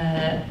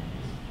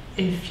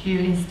 if you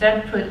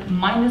instead put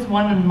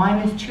 -1 and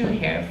 -2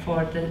 here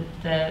for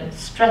the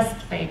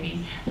stressed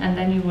baby, and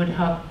then you would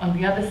have on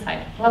the other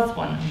side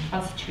 +1 and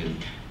 +2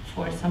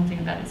 for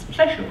something that is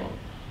pleasurable.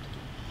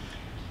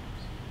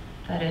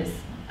 That is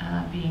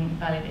being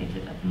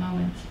validated at the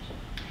moment.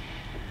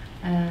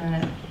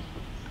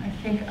 I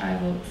think I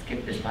will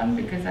skip this one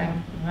because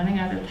I'm running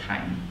out of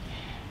time.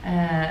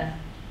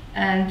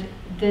 And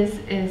this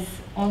is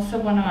also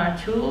one of our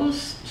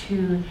tools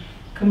to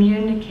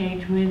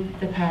communicate with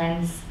the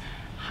parents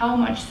how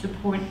much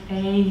support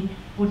they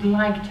would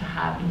like to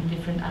have in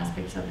different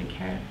aspects of the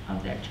care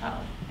of their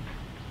child.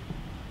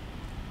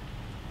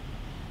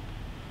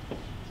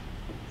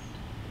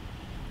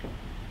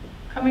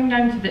 Coming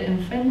down to the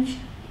infant,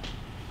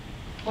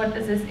 what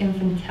does this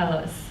infant tell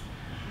us?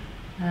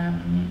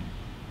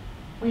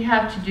 We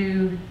have to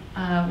do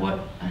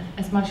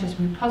as much as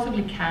we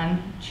possibly can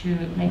to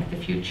make the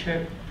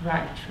future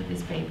bright for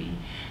this baby.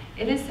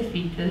 It is a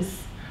fetus,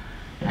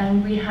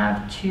 and we have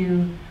to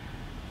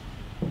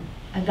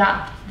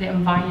adapt the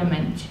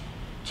environment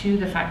to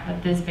the fact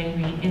that this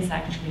baby is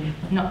actually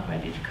not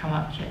ready to come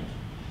out yet.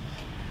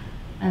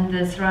 And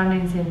the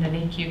surroundings in the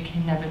NICU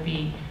can never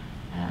be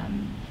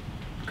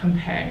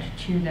compared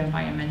to the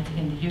environment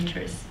in the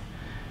uterus,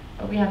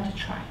 but we have to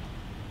try.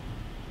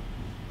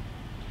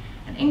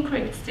 An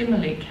incorrect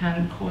stimuli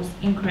can cause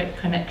incorrect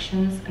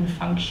connections and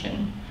function.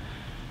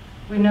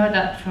 We know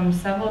that from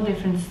several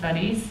different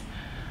studies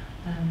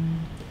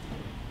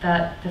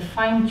that the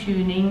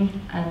fine-tuning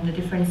and the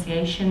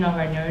differentiation of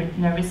our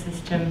nervous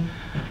system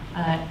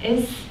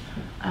is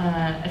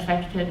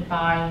affected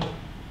by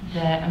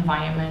the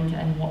environment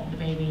and what the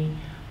baby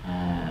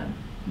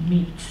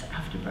meets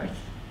after birth.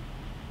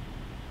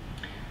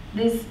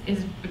 This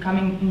is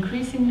becoming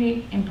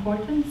increasingly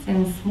important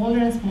since smaller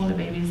and smaller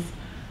babies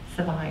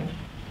survive.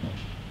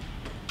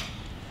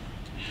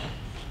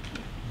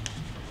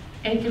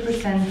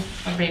 80%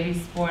 of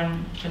babies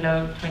born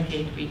below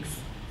 28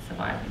 weeks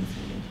survive in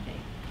Sweden today.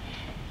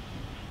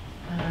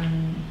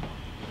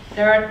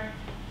 There are,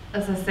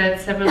 as I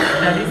said, several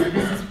studies.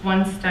 This is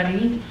one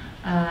study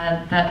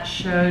that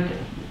showed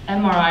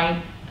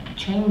MRI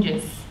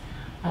changes,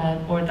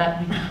 or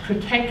that we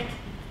protect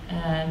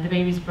the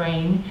baby's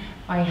brain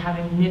by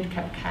having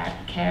NICU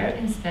care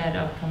instead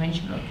of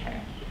conventional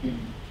care.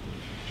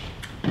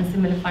 And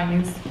similar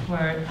findings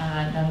were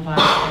done by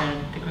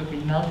the group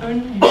in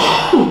Melbourne,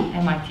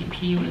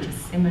 MITP, which is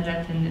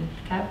similar to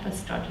NICU, but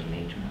started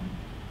later on.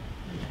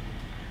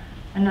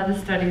 Another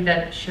study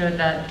that showed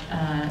that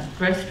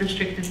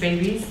breast-restricted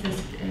babies,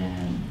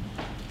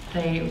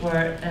 they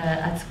were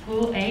at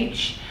school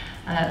age,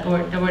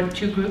 or there were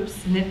two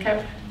groups,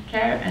 NICU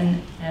care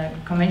and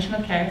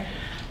conventional care,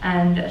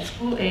 and at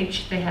school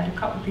age they had to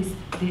copy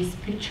this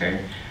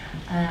picture.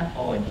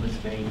 Oh, it was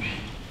very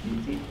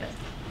easy, yes.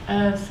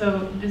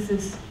 So this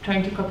is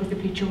trying to copy the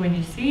picture when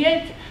you see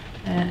it,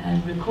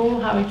 and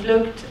recall how it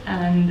looked,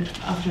 and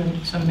after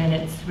some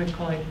minutes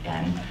recall it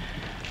again.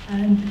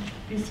 And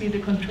you see the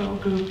control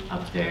group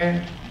up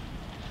there,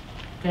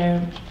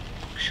 their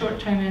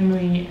short-term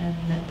memory and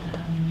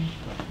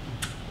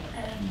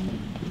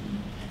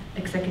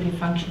executive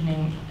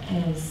functioning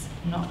is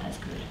not as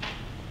good.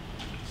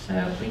 So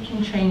we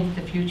can change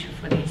the future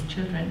for these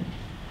children.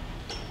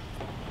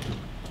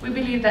 We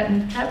believe that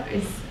NICU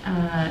is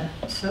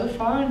so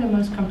far the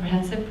most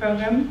comprehensive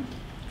program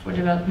for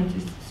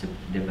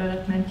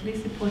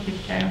developmentally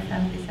supportive care and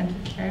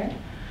family-centered care.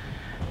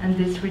 And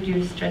this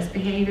reduces stress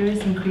behaviors,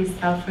 increase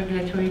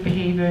self-regulatory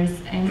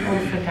behaviors, and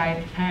also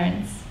guide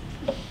parents.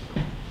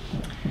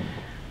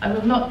 I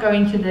will not go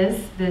into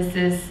this. This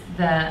is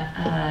the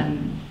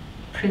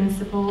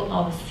principle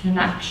of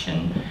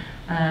synaction,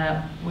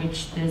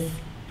 which this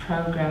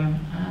program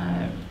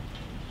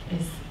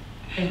is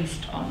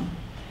based on.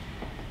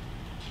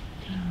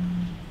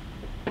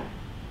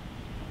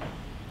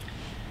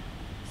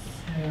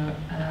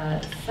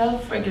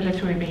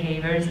 Self-regulatory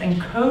behaviors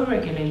and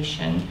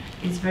co-regulation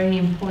is very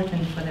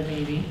important for the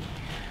baby.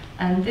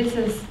 And this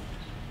is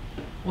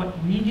what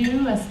we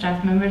do as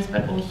staff members,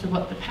 but also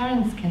what the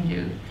parents can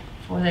do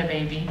for their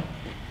baby.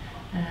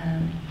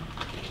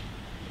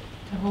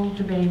 To hold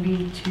the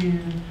baby, to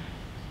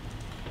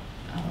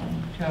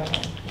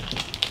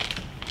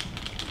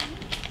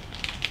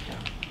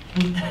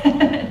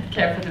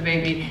care for the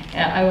baby.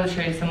 I will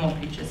show you some more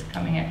pictures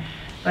coming here.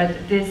 But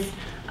this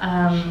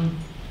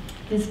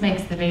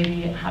makes the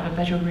baby have a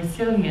better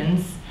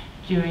resilience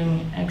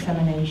during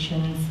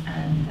examinations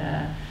and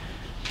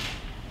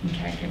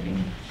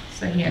caregiving.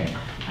 So here,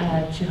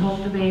 to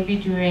hold the baby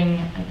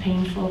during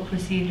painful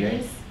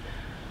procedures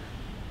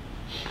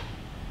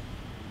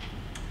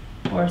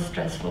or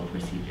stressful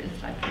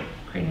procedures like a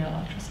cranial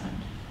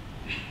ultrasound,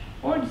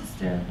 or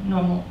just a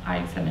normal eye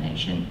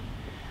examination,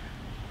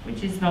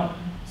 which is not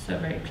so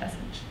very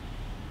pleasant.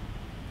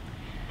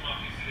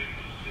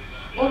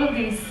 All of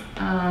these,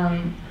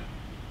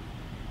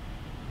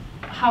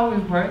 how we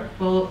work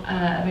will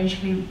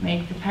eventually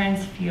make the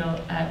parents feel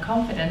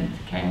confident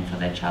caring for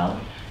their child,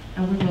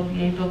 and we will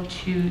be able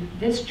to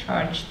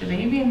discharge the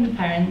baby and the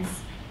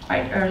parents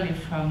quite early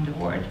from the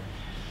ward.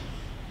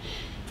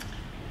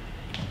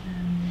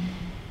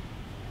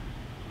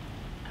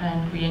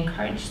 And we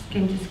encourage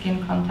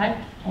skin-to-skin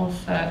contact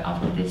also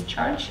after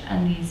discharge,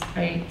 and these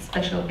very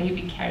special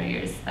baby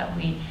carriers that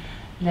we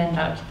lend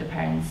out to the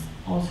parents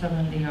also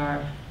when they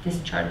are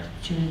discharged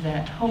to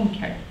the home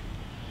care.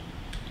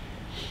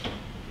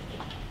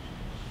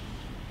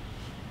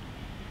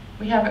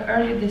 We have an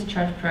early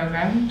discharge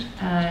program,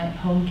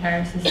 home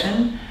care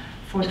system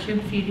for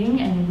tube feeding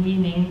and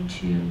weaning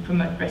to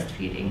promote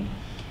breastfeeding,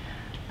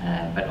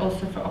 but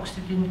also for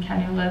oxygen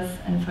cannulas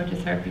and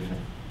phototherapy for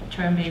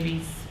term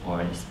babies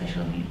or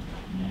special needs.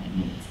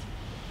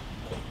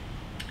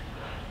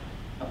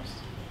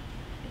 Oops.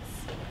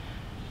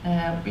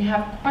 Yes. We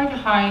have quite a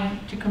high,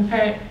 to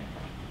compare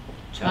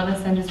to other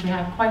centers, we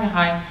have quite a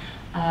high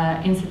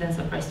incidence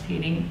of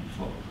breastfeeding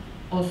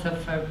also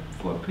for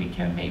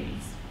preterm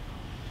babies.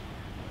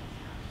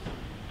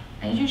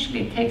 And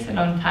usually it takes a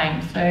long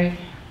time, so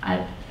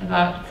at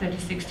about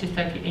 36 to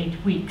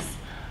 38 weeks,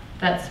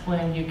 that's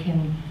when you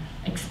can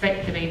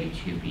expect the baby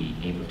to be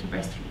able to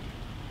breastfeed.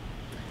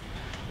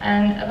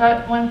 And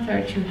about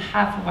 1/3 to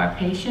half of our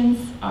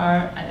patients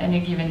are at any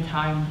given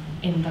time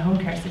in the home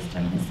care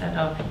system instead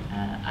of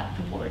at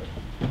the ward.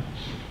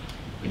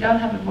 We don't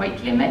have a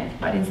weight limit,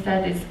 but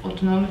instead it's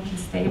autonomically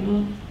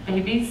stable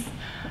babies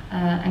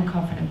and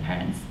confident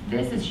parents.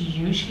 This is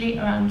usually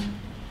around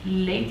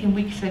late in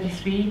week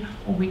 33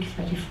 or week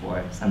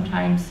 34.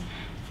 Sometimes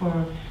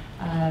for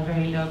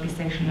very low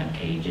gestational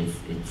ages,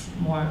 it's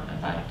more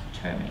about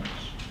term age.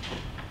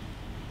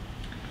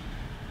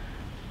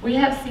 We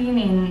have seen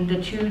in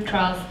the 2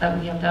 trials that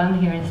we have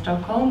done here in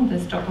Stockholm, the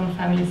Stockholm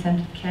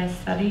Family-Centered Care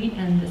Study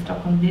and the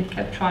Stockholm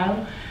Meetup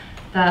trial,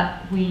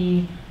 that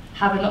we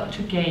have a lot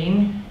to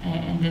gain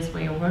in this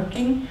way of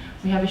working.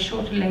 We have a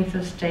shorter length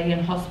of stay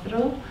in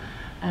hospital,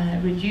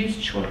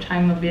 reduced short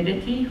time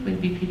morbidity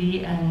with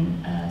BPD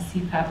and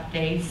CPAP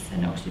days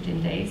and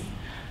oxygen days,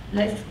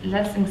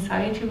 less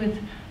anxiety with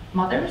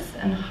mothers,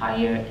 and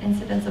higher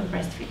incidence of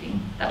breastfeeding.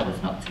 That was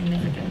not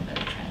significant,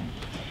 but a trend.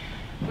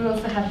 We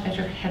also have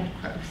better head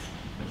growth,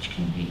 which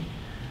can be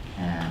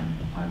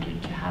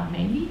argued to have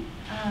maybe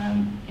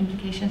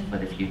implications for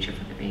the future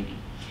for the baby.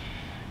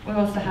 We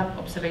also have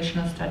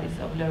observational studies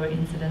of lower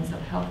incidence of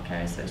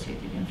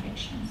healthcare-associated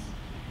infections.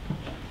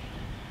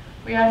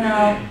 We are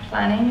now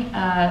planning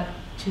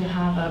to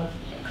have a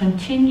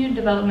continued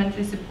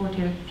developmentally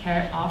supportive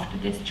care after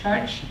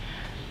discharge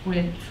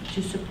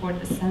to support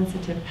a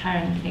sensitive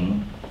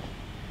parenting.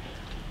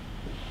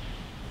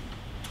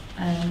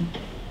 And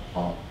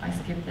I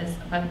skipped this,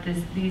 but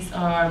these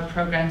are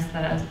programs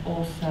that have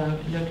also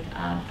looked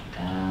at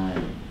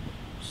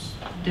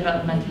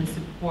developmental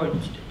support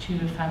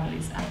to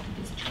families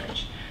after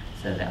discharge.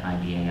 So the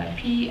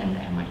IBAIP and the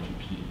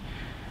MITP,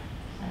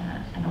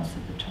 and also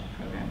the TOP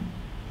program.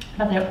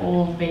 But they're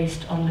all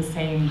based on the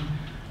same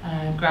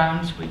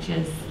grounds, which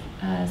is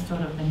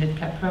sort of the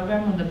NICU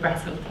program or the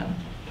Brazelton